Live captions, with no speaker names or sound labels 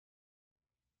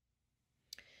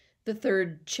The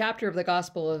third chapter of the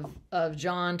Gospel of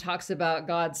John talks about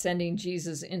God sending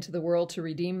Jesus into the world to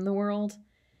redeem the world.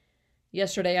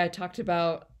 Yesterday, I talked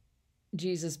about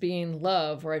Jesus being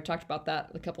love, or I've talked about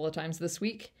that a couple of times this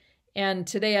week. And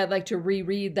today, I'd like to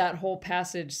reread that whole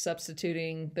passage,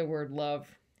 substituting the word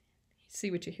love. See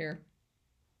what you hear.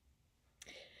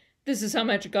 This is how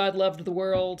much God loved the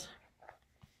world.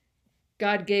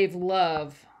 God gave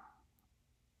love,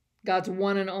 God's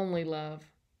one and only love.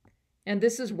 And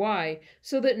this is why,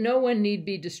 so that no one need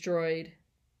be destroyed.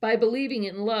 By believing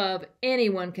in love,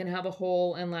 anyone can have a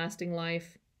whole and lasting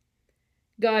life.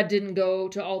 God didn't go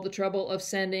to all the trouble of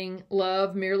sending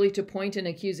love merely to point an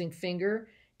accusing finger,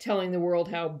 telling the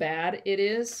world how bad it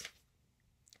is.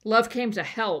 Love came to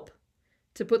help,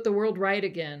 to put the world right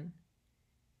again.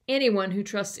 Anyone who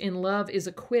trusts in love is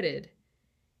acquitted.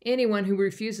 Anyone who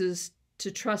refuses to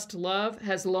trust love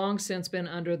has long since been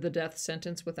under the death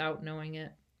sentence without knowing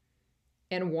it.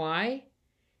 And why?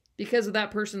 Because of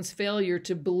that person's failure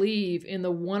to believe in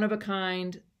the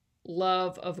one-of-a-kind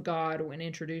love of God when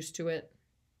introduced to it.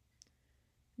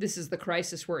 This is the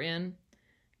crisis we're in.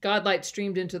 God light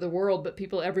streamed into the world, but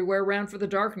people everywhere ran for the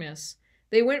darkness.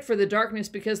 They went for the darkness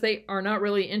because they are not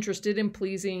really interested in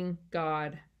pleasing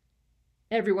God.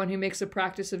 Everyone who makes a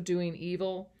practice of doing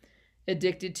evil,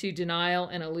 addicted to denial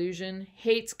and illusion,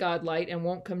 hates God light and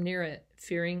won't come near it,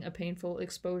 fearing a painful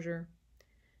exposure.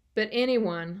 But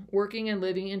anyone working and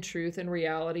living in truth and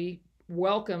reality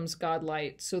welcomes God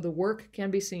light, so the work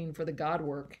can be seen for the God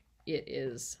work it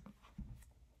is.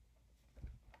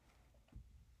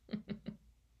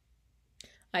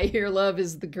 I hear love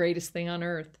is the greatest thing on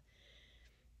earth.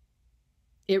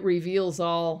 It reveals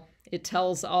all, it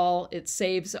tells all, it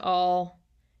saves all,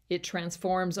 it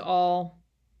transforms all,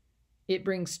 it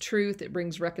brings truth, it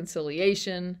brings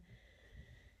reconciliation.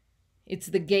 It's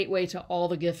the gateway to all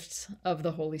the gifts of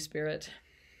the Holy Spirit.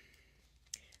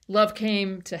 Love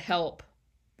came to help.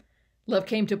 Love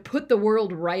came to put the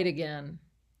world right again.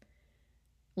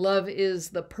 Love is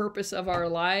the purpose of our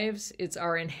lives. It's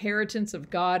our inheritance of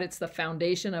God. It's the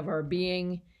foundation of our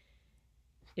being.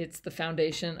 It's the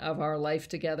foundation of our life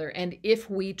together. And if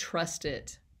we trust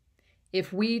it,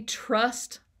 if we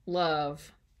trust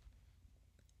love,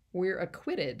 we're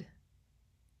acquitted,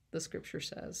 the scripture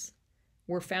says.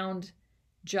 We're found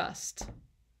just.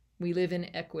 We live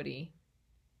in equity.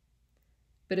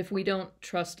 But if we don't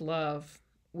trust love,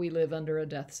 we live under a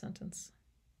death sentence.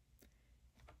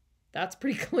 That's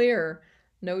pretty clear.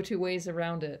 No two ways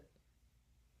around it.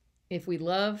 If we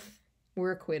love,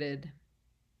 we're acquitted.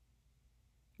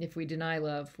 If we deny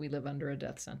love, we live under a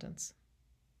death sentence.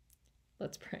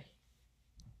 Let's pray.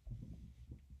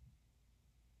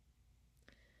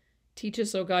 Teach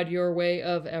us, O God, your way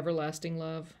of everlasting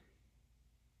love.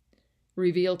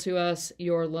 Reveal to us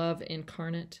your love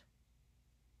incarnate.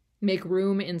 Make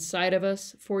room inside of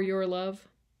us for your love,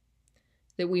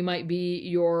 that we might be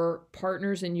your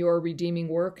partners in your redeeming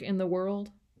work in the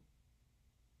world.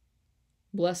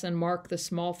 Bless and mark the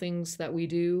small things that we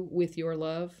do with your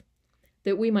love,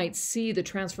 that we might see the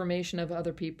transformation of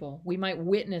other people. We might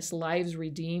witness lives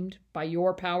redeemed by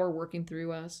your power working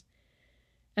through us,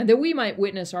 and that we might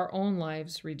witness our own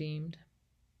lives redeemed.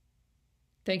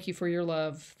 Thank you for your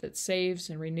love that saves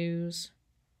and renews,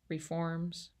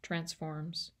 reforms,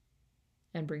 transforms,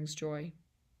 and brings joy.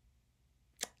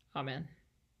 Amen.